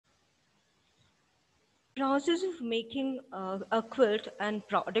process of making a quilt and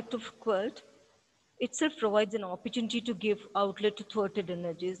product of quilt itself provides an opportunity to give outlet to thwarted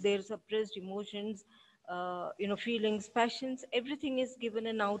energies. Their suppressed emotions, feelings, passions, everything is given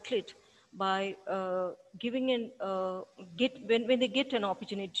an outlet by giving an when they get an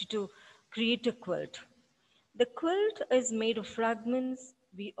opportunity to create a quilt. The quilt is made of fragments.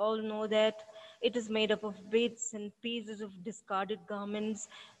 We all know that it is made up of bits and pieces of discarded garments,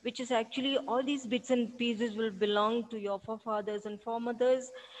 which is actually all these bits and pieces will belong to your forefathers and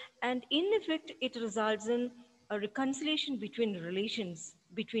foremothers. And in effect, it results in a reconciliation between relations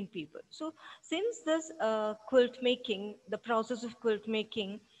between people. So, since this quilt making, the process of quilt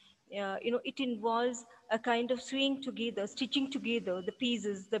making, it involves a kind of sewing together, stitching together the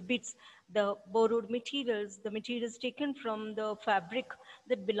pieces, the bits, the borrowed materials, the materials taken from the fabric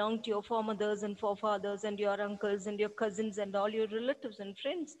that belong to your foremothers and forefathers and your uncles and your cousins and all your relatives and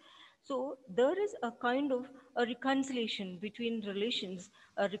friends. So there is a kind of a reconciliation between relations,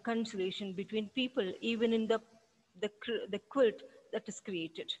 a reconciliation between people, even in the quilt that is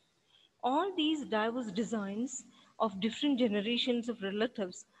created. All these diverse designs of different generations of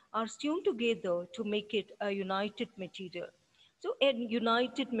relatives are sewn together to make it a united material. So a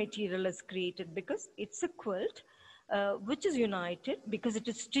united material is created because it's a quilt which is united because it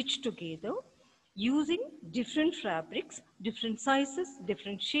is stitched together using different fabrics, different sizes,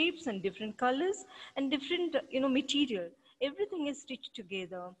 different shapes and different colors and different material. Everything is stitched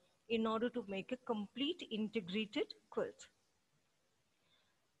together in order to make a complete integrated quilt.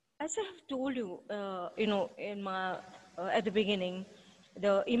 As I have told you, in my at the beginning,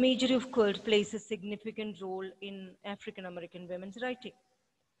 the imagery of quilt plays a significant role in African American women's writing.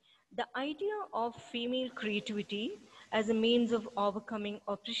 The idea of female creativity as a means of overcoming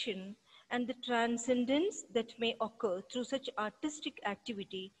oppression and the transcendence that may occur through such artistic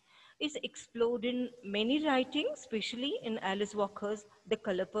activity is explored in many writings, especially in Alice Walker's The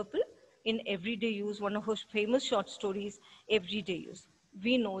Color Purple, in Everyday Use, one of her famous short stories, Everyday Use.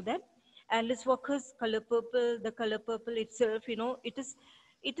 We know that Alice Walker's Color Purple, The Color Purple itself,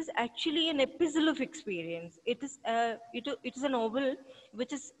 it is actually an epistle of experience. It is a novel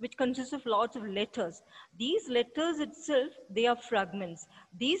which consists of lots of letters. These letters itself, they are fragments.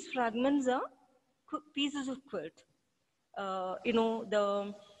 These fragments are pieces of quilt.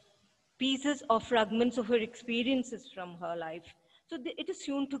 The pieces or fragments of her experiences from her life. So it is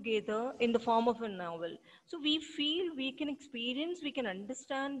sewn together in the form of a novel. So we feel, we can experience, we can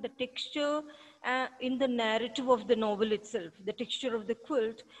understand the texture in the narrative of the novel itself, the texture of the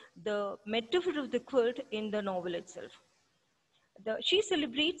quilt, the metaphor of the quilt in the novel itself. She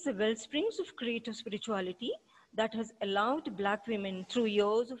celebrates the wellsprings of creative spirituality that has allowed Black women through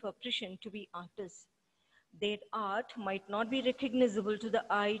years of oppression to be artists. Their art might not be recognizable to the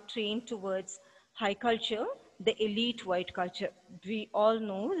eye trained towards high culture, the elite white culture. We all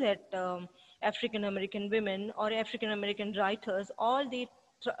know that African American women or African American writers, all they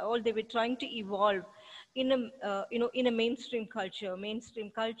were trying to evolve in in a mainstream culture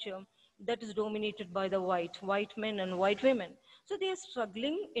that is dominated by the white men and white women. So they are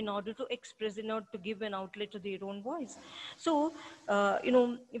struggling in order to express, in order to give an outlet to their own voice. So,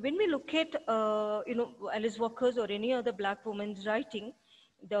 when we look at, Alice Walker's or any other Black woman's writing,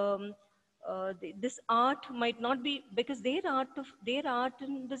 this art might not be, because their art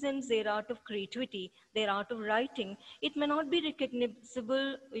in the sense, their art of creativity, their art of writing, it may not be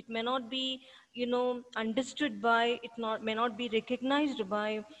recognizable, it may not be understood by, may not be recognized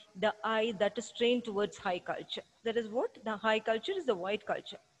by the eye that is trained towards high culture. That is what the high culture is, the white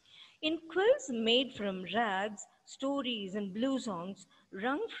culture. In quilts made from rags, stories and blue songs,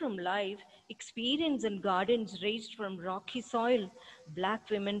 wrung from life, experience and gardens raised from rocky soil, Black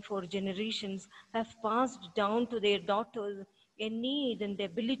women for generations have passed down to their daughters a need and the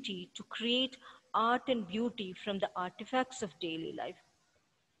ability to create art and beauty from the artifacts of daily life.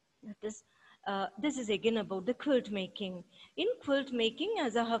 This is again about the quilt making. In quilt making,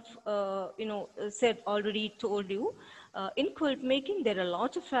 as I have said already, told you, in quilt making there are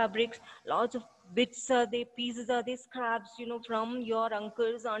lots of fabrics, lots of bits are there, pieces are there, scraps from your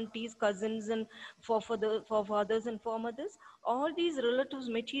uncles, aunties, cousins, and forefathers and foremothers. All these relatives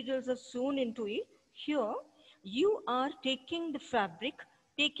materials are sewn into it. Here, you are taking the fabric,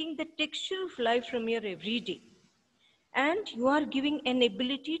 taking the texture of life from your everyday, and you are giving an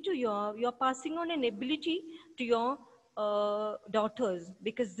ability to you're passing on an ability to your daughters,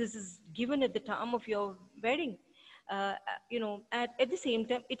 because this is given at the time of your wedding. At the same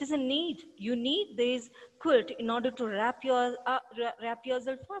time, it is a need. You need this quilt in order to wrap yourself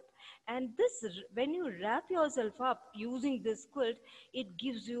up, And this, when you wrap yourself up using this quilt, it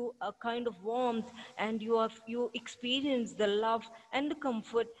gives you a kind of warmth, and you experience the love and the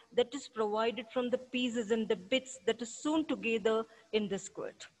comfort that is provided from the pieces and the bits that are sewn together in this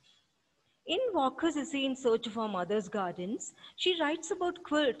quilt. In Walker's essay In Search of Our Mother's Gardens, she writes about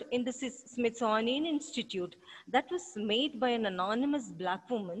quilt in the Smithsonian Institute that was made by an anonymous black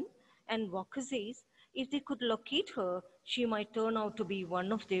woman, and Walker says if they could locate her, she might turn out to be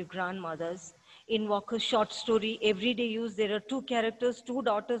one of their grandmothers. In Walker's short story, Everyday Use, there are two characters, two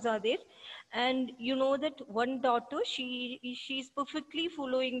daughters are there, and you know that one daughter, she's perfectly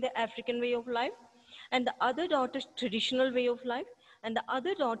following the African way of life, and the other daughter's traditional way of life, and the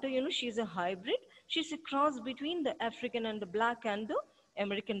other daughter, she's a hybrid. She's a cross between the African and the black and the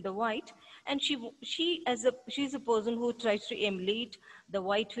American, the white. And she's a person who tries to emulate the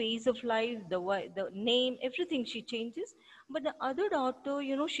white ways of life, the name, everything she changes. But the other daughter,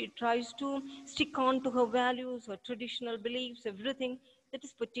 she tries to stick on to her values, her traditional beliefs, everything that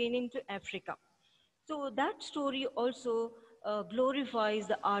is pertaining to Africa. So that story also glorifies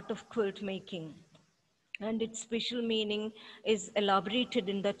the art of quilt making, and its special meaning is elaborated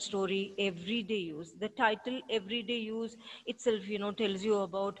in that story, Everyday Use. The title Everyday Use itself, tells you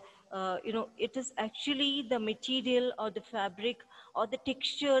about, it is actually the material or the fabric or the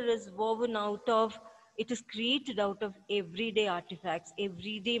texture is woven out of, it is created out of everyday artifacts,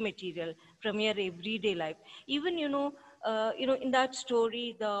 everyday material from your everyday life. Even, in that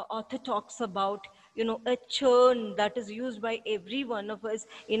story, the author talks about, a churn that is used by every one of us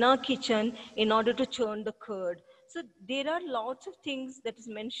in our kitchen in order to churn the curd. So there are lots of things that is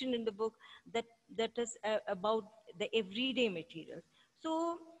mentioned in the book that is about the everyday material.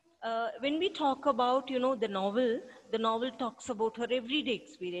 So when we talk about, the novel talks about her everyday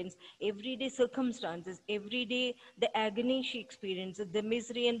experience, everyday circumstances, everyday the agony she experiences, the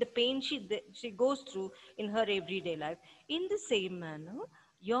misery and the pain she goes through in her everyday life. In the same manner,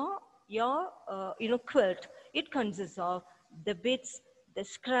 your quilt, it consists of the bits, the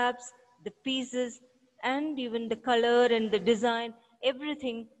scraps, the pieces, and even the color and the design,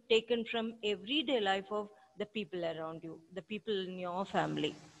 everything taken from everyday life of the people around you, the people in your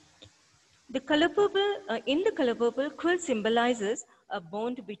family. In the color purple, quilt symbolizes a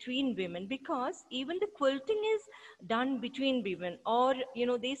bond between women, because even the quilting is done between women, or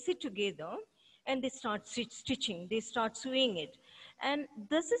they sit together and they start stitching, they start sewing it. And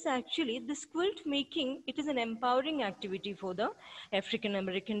this is actually, this quilt making, it is an empowering activity for the African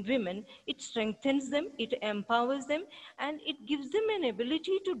American women. It strengthens them, it empowers them, and it gives them an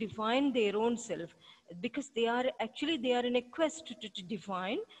ability to define their own self, because they are in a quest to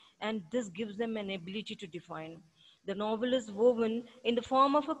define, and this gives them an ability to define. The novel is woven in the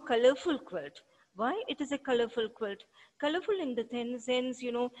form of a colorful quilt. Why it is a colorful quilt? Colorful in the sense,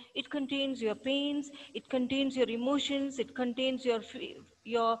 it contains your pains, it contains your emotions, it contains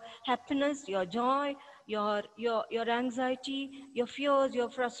your happiness, your joy, your anxiety, your fears, your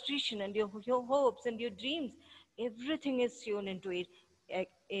frustration, and your hopes and your dreams. Everything is sewn into it.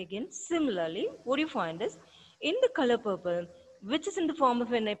 Again, similarly, what you find is in the color purple, which is in the form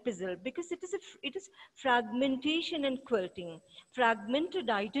of an epistle, because it is fragmentation and quilting. Fragmented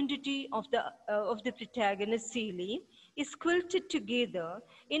identity of the protagonist Celie is quilted together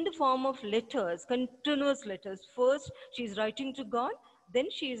in the form of letters, continuous letters. First, she is writing to God, then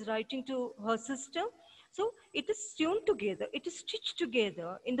she is writing to her sister. So it is sewn together, it is stitched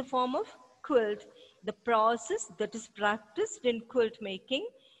together in the form of quilt. The process that is practiced in quilt making,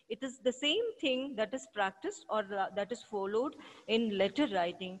 it is the same thing that is practiced or that is followed in letter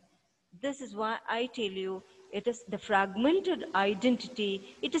writing. This is why I tell you, it is the fragmented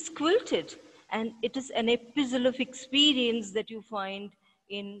identity, it is quilted, and it is an epistle of experience that you find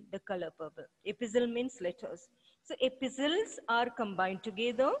in the color purple. Epistle means letters. So epistles are combined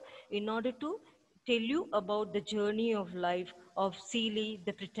together in order to tell you about the journey of life of Celie,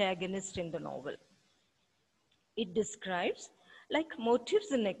 the protagonist in the novel. It describes, like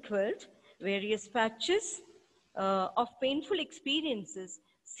motifs in a quilt, various patches of painful experiences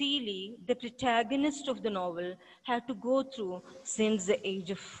Celie, the protagonist of the novel, had to go through since the age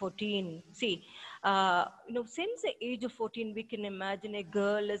of 14. See, since the age of 14, we can imagine a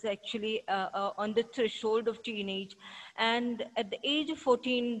girl is actually on the threshold of teenage. And at the age of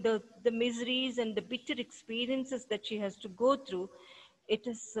 14, the miseries and the bitter experiences that she has to go through, it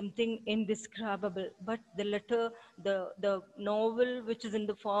is something indescribable. But the novel, which is in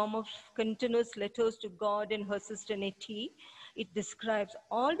the form of continuous letters to God and her sister Nettie, it describes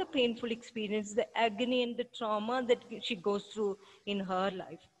all the painful experience, the agony and the trauma that she goes through in her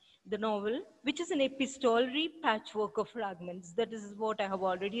life. the novel, which is an epistolary patchwork of fragments. That is what I have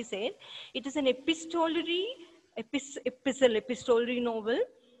already said. It is an epistolary novel.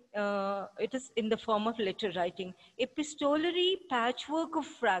 It is in the form of letter writing. Epistolary patchwork of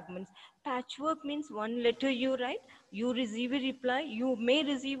fragments. Patchwork means one letter you write, you receive a reply, you may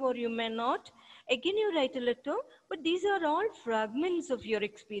receive or you may not. Again, you write a letter, but these are all fragments of your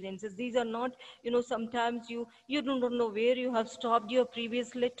experiences. These are not, sometimes you do not know where you have stopped your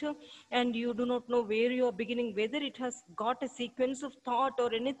previous letter, and you do not know where you are beginning, whether it has got a sequence of thought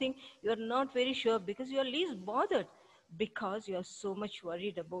or anything. You are not very sure because you are least bothered, because you are so much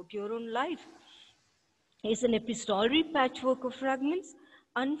worried about your own life. Is an epistolary patchwork of fragments,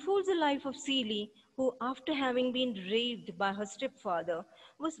 unfolds the life of Celie, who, after having been raped by her stepfather,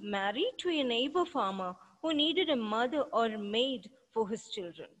 was married to a neighbor farmer who needed a mother or maid for his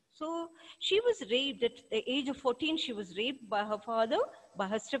children. So she was raped at the age of 14. She was raped by her father, by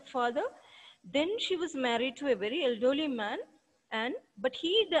her stepfather. Then she was married to a very elderly man, and but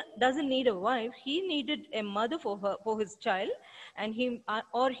he doesn't need a wife. He needed a mother for his child, and he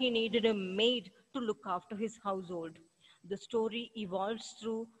needed a maid to look after his household. The story evolves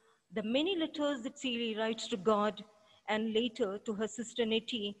through the many letters that Celie writes to God, and later to her sister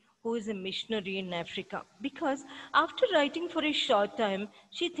Nettie, who is a missionary in Africa. Because after writing for a short time,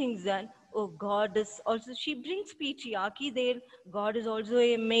 she thinks that, oh, God is also, she brings patriarchy there. God is also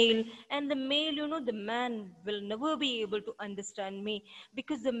a male, and the male, the man will never be able to understand me,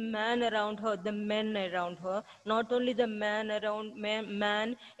 because the man around her, the men around her, not only the man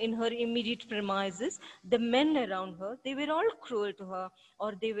in her immediate premises, the men around her, they were all cruel to her,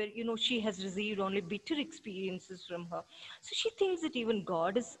 or they were, she has received only bitter experiences from her. So she thinks that even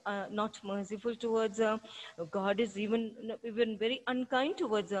God is not merciful towards her. God is even very unkind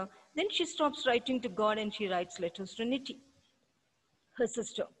towards her. Then she stops writing to God and she writes letters to Niti, her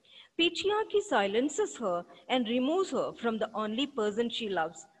sister. Patriarchy silences her and removes her from the only person she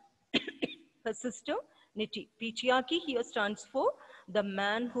loves, her sister, Niti. Patriarchy here stands for the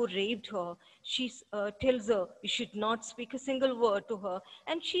man who raped her. She tells her you should not speak a single word to her,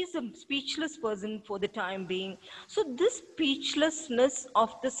 and she's a speechless person for the time being. So this speechlessness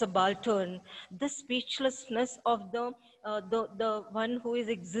of the subaltern, the speechlessness of the one who is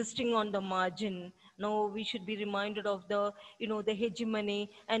existing on the margin. Now we should be reminded of the hegemony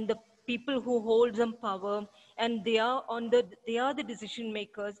and the people who hold some power, and they are the decision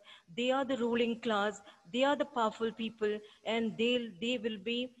makers, they are the ruling class, they are the powerful people, and they will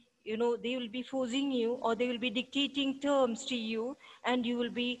be, they will be forcing you, or they will be dictating terms to you, and you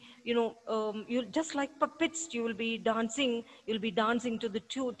will be, you just like puppets, you'll be dancing to the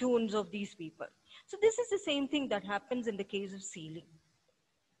tunes of these people. So this is the same thing that happens in the case of Sealing.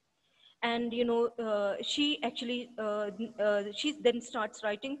 And she then starts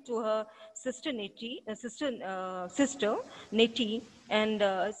writing to her sister Nettie, sister Nettie, and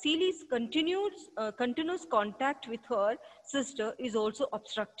Celi's continuous contact with her sister is also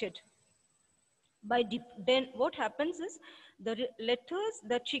obstructed then what happens is letters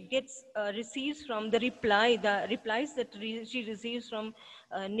that she gets receives from the replies that she receives from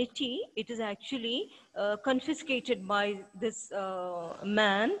Niti, it is actually confiscated by this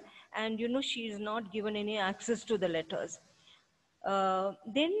man, and she is not given any access to the letters.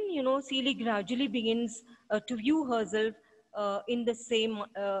 Then Celie gradually begins to view herself in the same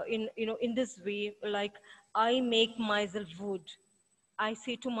in this way, like, I make myself wood. I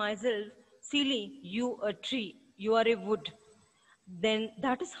say to myself, Celie, you a tree, you are a wood. Then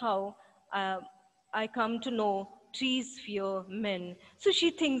that is how I come to know trees fear men. So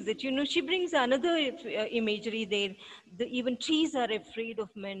she thinks that, she brings another imagery there. Even trees are afraid of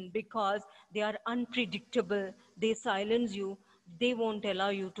men because they are unpredictable. They silence you. They won't allow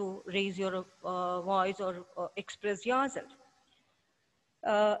you to raise your voice or express yourself.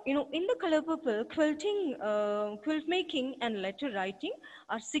 In the color purple, quilt making and letter writing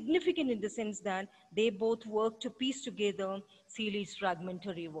are significant in the sense that they both work to piece together Celie's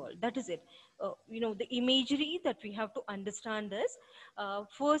fragmentary world. That is it. The imagery that we have to understand is,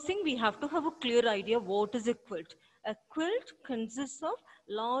 first thing, we have to have a clear idea what is a quilt. A quilt consists of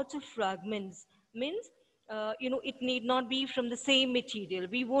lots of fragments, means it need not be from the same material.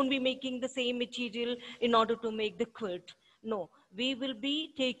 We won't be making the same material in order to make the quilt. No, we will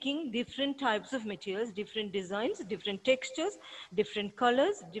be taking different types of materials, different designs, different textures, different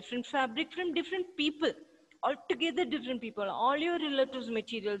colors, different fabric from different people. Altogether different people. All your relatives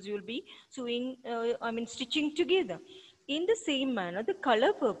materials you will be stitching together. In the same manner, the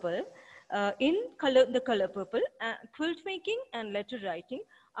color purple, the color purple, quilt making and letter writing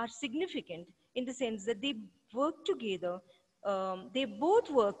are significant in the sense that they work together they both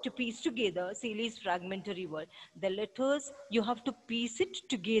work to piece together Seeley's fragmentary world. The letters, you have to piece it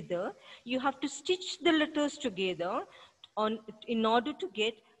together. You have to stitch the letters together in order to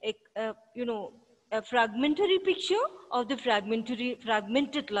get a fragmentary picture of the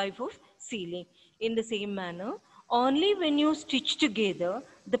fragmented life of Seeley. In the same manner, only when you stitch together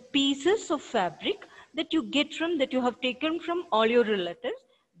the pieces of fabric that you have taken from all your relatives,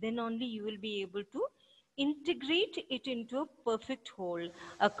 then only you will be able to integrate it into a perfect whole,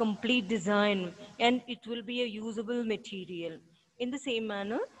 a complete design, and it will be a usable material. In the same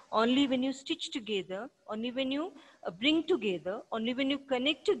manner, only when you stitch together, only when you bring together, only when you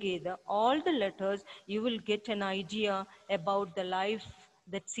connect together all the letters, you will get an idea about the life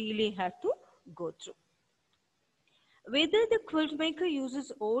that Seeley had to go through. Whether the quilt maker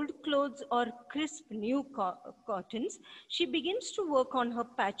uses old clothes or crisp new cottons, she begins to work on her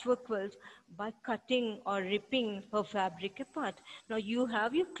patchwork quilt by cutting or ripping her fabric apart. Now you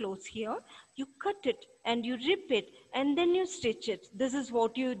have your clothes here, you cut it and you rip it and then you stitch it. This is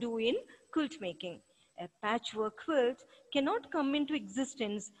what you do in quilt making. A patchwork quilt cannot come into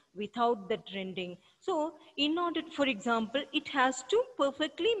existence without that rending. So, in order, for example, it has to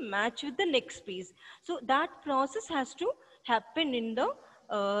perfectly match with the next piece. So, that process has to happen in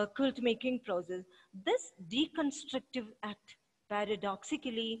the quilt making process. This deconstructive act,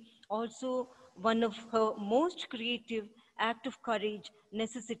 paradoxically, also one of her most creative act of courage,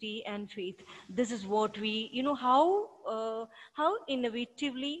 necessity, and faith. This is what we, how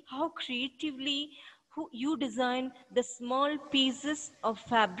innovatively, how creatively you design the small pieces of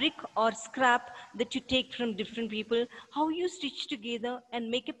fabric or scrap that you take from different people, how you stitch together and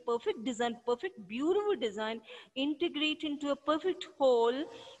make a perfect design, perfect, beautiful design, integrate into a perfect whole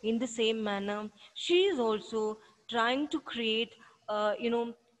in the same manner. She is also trying to create,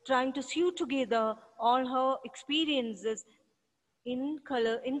 trying to sew together all her experiences in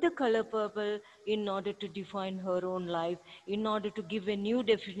the color purple in order to define her own life, in order to give a new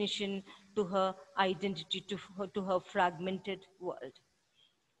definition to her identity, to her fragmented world.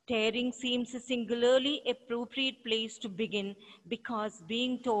 Tearing seems a singularly appropriate place to begin because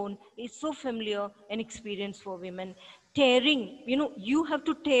being torn is so familiar an experience for women. Tearing, you have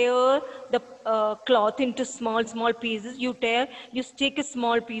to tear the cloth into small, small pieces. You tear, you take a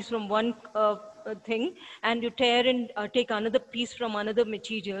small piece from one thing and you tear and take another piece from another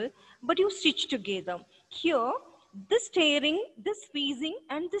material, but you stitch together. Here, this tearing, this piecing,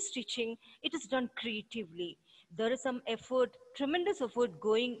 and this stitching, it is done creatively. There is some effort, tremendous effort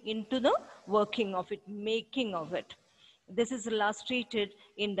going into the working of it, making of it. This is illustrated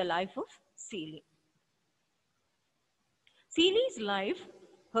in the life of Seeley. Seeley's life,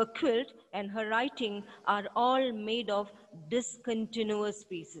 her quilt, and her writing are all made of discontinuous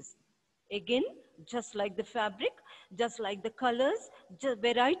pieces. Again, just like the fabric, just like the colors, just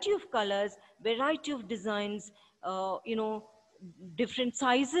variety of colors, variety of designs, different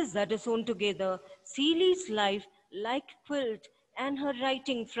sizes that are sewn together. Seeley's life, like quilt, and her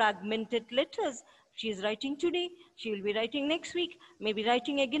writing fragmented letters. She is writing today, she will be writing next week, maybe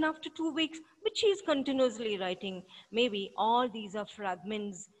writing again after 2 weeks, but she is continuously writing. Maybe all these are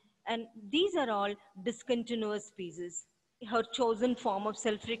fragments, and these are all discontinuous pieces. Her chosen form of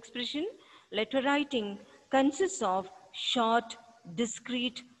self-expression, letter writing, consists of short,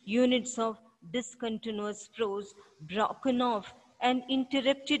 discrete units of discontinuous prose, broken off and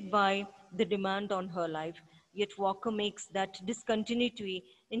interrupted by the demand on her life. Yet Walker makes the discontinuity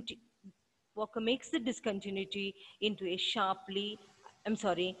into a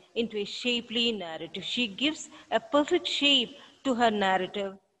into a shapely narrative. She gives a perfect shape to her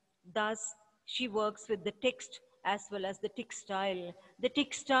narrative. Thus, she works with the text as well as the textile. The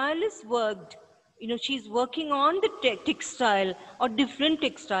textile is worked, she's working on the textile or different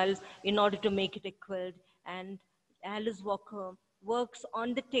textiles in order to make it a quilt. And Alice Walker works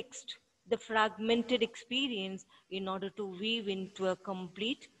on the text, the fragmented experience, in order to weave into a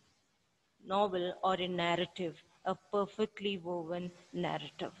complete novel or a narrative, a perfectly woven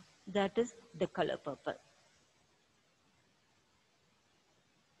narrative. That is the color purple.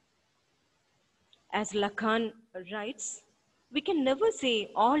 As Lacan writes, we can never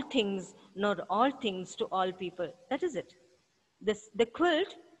say all things nor all things to all people. That is it. The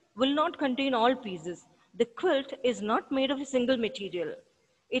quilt will not contain all pieces. The quilt is not made of a single material.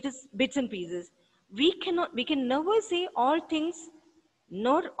 It is bits and pieces. We can never say all things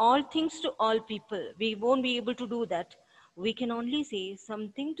nor all things to all people. We won't be able to do that. We can only say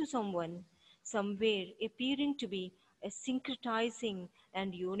something to someone, somewhere appearing to be a syncretizing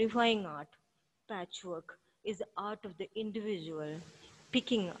and unifying art. Patchwork is the art of the individual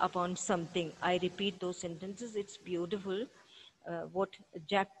picking upon something. I repeat those sentences, it's beautiful. what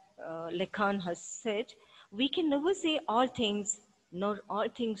Jack Lacan has said, we can never say all things, nor all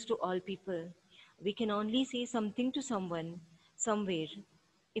things to all people. We can only say something to someone, somewhere,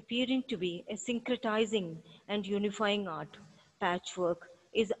 appearing to be a syncretizing and unifying art. Patchwork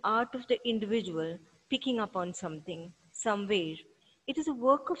is art of the individual picking up on something, somewhere. It is a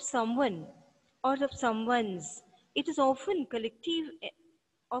work of someone or of someone's. It is often collective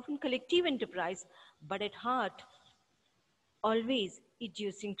enterprise, but at heart, always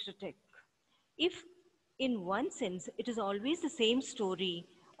idiosyncratic. If, in one sense, it is always the same story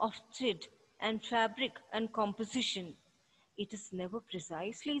of thread and fabric and composition, it is never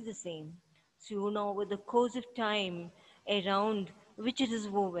precisely the same. Soon, over the course of time, around which it is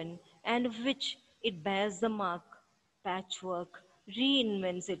woven and of which it bears the mark, patchwork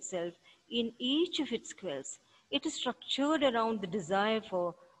reinvents itself in each of its quills. It is structured around the desire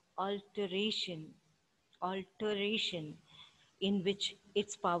for alteration alteration in which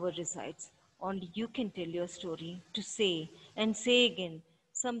its power resides. Only you can tell your story to say and say again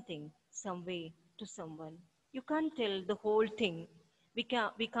something, some way to someone. You can't tell the whole thing. We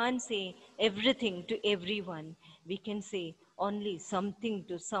can't say everything to everyone. We can say only something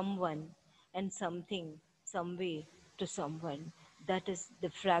to someone and something, some way to someone. That is the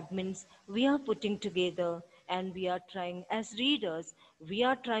fragments we are putting together, and we are trying, as readers, we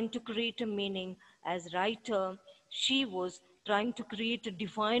are trying to create a meaning. As writer, she was trying to create a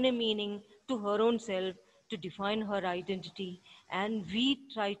define a meaning to her own self, to define her identity, and we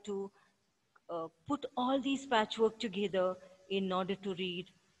try to put all these patchwork together in order to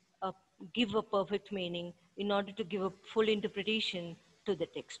give a perfect meaning, in order to give a full interpretation to the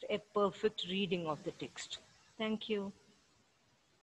text, a perfect reading of the text. Thank you.